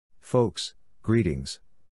Folks, greetings.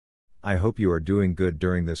 I hope you are doing good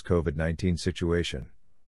during this COVID-19 situation.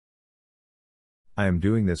 I am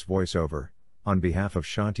doing this voiceover on behalf of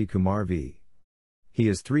Shanti Kumar V. He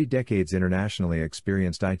is 3 decades internationally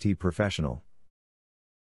experienced IT professional.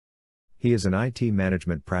 He is an IT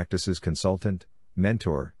management practices consultant,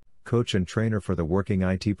 mentor, coach and trainer for the working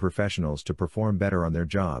IT professionals to perform better on their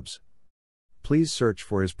jobs. Please search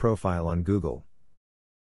for his profile on Google.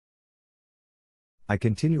 A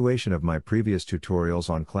continuation of my previous tutorials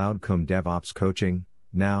on Cloud-DevOps coaching.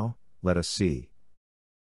 Now, let us see.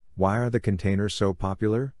 Why are the containers so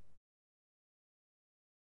popular?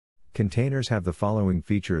 Containers have the following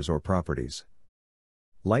features or properties: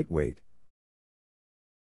 lightweight,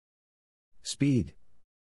 speed,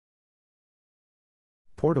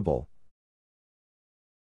 portable,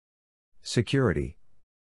 security,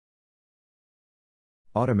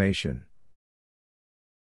 automation.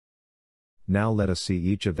 Now let us see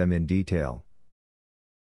each of them in detail.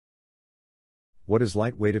 What is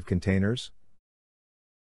lightweight of containers?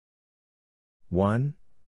 1.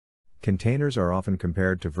 Containers are often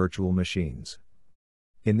compared to virtual machines.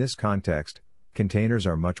 In this context, containers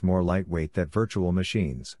are much more lightweight than virtual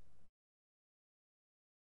machines.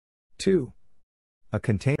 2. A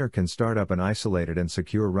container can start up an isolated and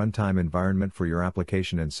secure runtime environment for your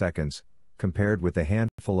application in seconds, compared with the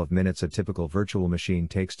handful of minutes a typical virtual machine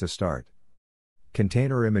takes to start.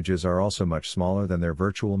 Container images are also much smaller than their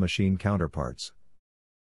virtual machine counterparts.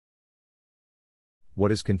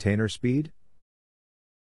 What is container speed?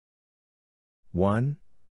 1.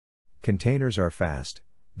 Containers are fast,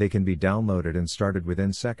 they can be downloaded and started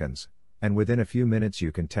within seconds, and within a few minutes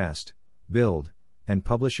you can test, build, and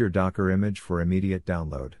publish your Docker image for immediate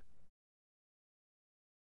download.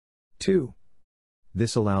 2.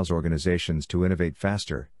 This allows organizations to innovate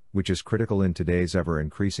faster, which is critical in today's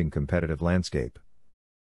ever-increasing competitive landscape.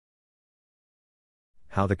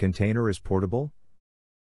 How the container is portable?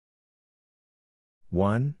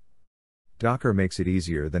 1. Docker makes it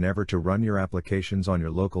easier than ever to run your applications on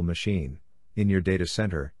your local machine, in your data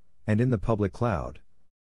center, and in the public cloud.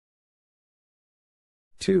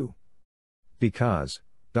 2. Because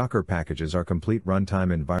Docker packages are complete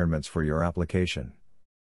runtime environments for your application.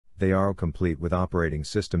 They are complete with operating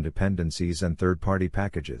system dependencies and third-party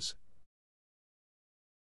packages.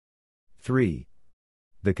 3.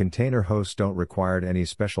 The container hosts don't require any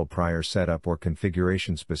special prior setup or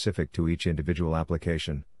configuration specific to each individual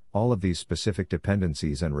application. All of these specific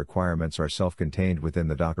dependencies and requirements are self-contained within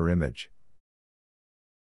the Docker image.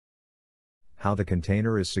 How the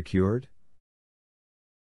container is secured?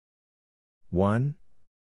 1.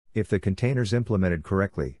 If the containers implemented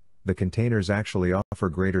correctly, the containers actually offer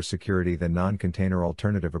greater security than non-container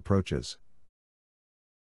alternative approaches.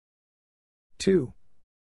 2.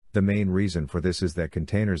 The main reason for this is that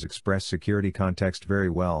containers express security context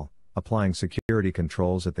very well. Applying security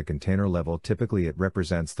controls at the container level, typically it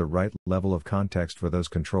represents the right level of context for those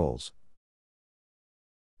controls.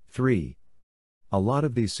 3. A lot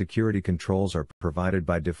of these security controls are provided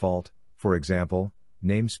by default. For example,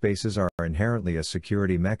 namespaces are inherently a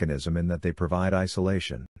security mechanism in that they provide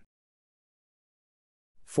isolation.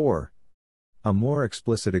 4. A more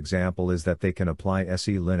explicit example is that they can apply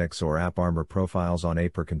SE Linux or AppArmor profiles on a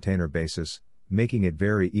per container basis, making it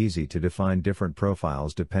very easy to define different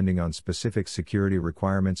profiles depending on specific security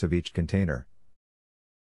requirements of each container.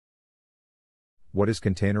 What is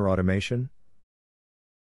container automation?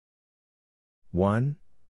 1.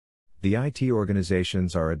 The IT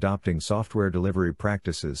organizations are adopting software delivery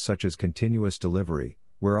practices such as continuous delivery,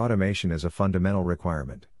 where automation is a fundamental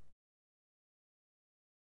requirement.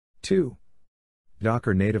 2.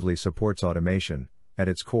 Docker natively supports automation. At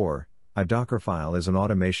its core, a Docker file is an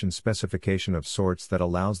automation specification of sorts that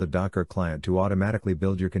allows the Docker client to automatically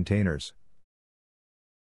build your containers.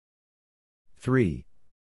 3.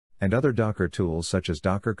 And other Docker tools such as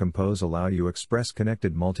Docker Compose allow you express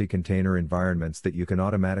connected multi-container environments that you can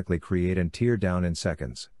automatically create and tear down in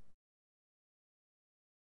seconds.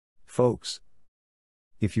 Folks,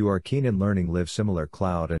 if you are keen in learning live similar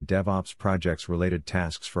cloud and DevOps projects related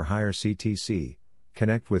tasks for hire CTC,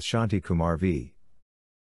 connect with Shanti Kumar V.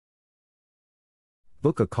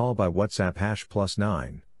 Book a call by WhatsApp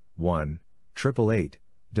 +9 1 888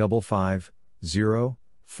 550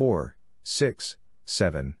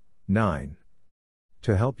 4679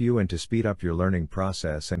 to help you and to speed up your learning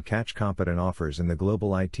process and catch competent offers in the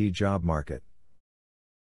global IT job market.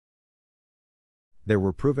 There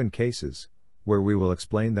were proven cases, where we will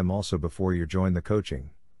explain them also before you join the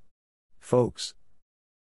coaching. Folks,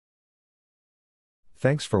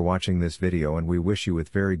 thanks for watching this video and we wish you with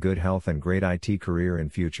very good health and great IT career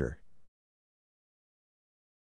in future.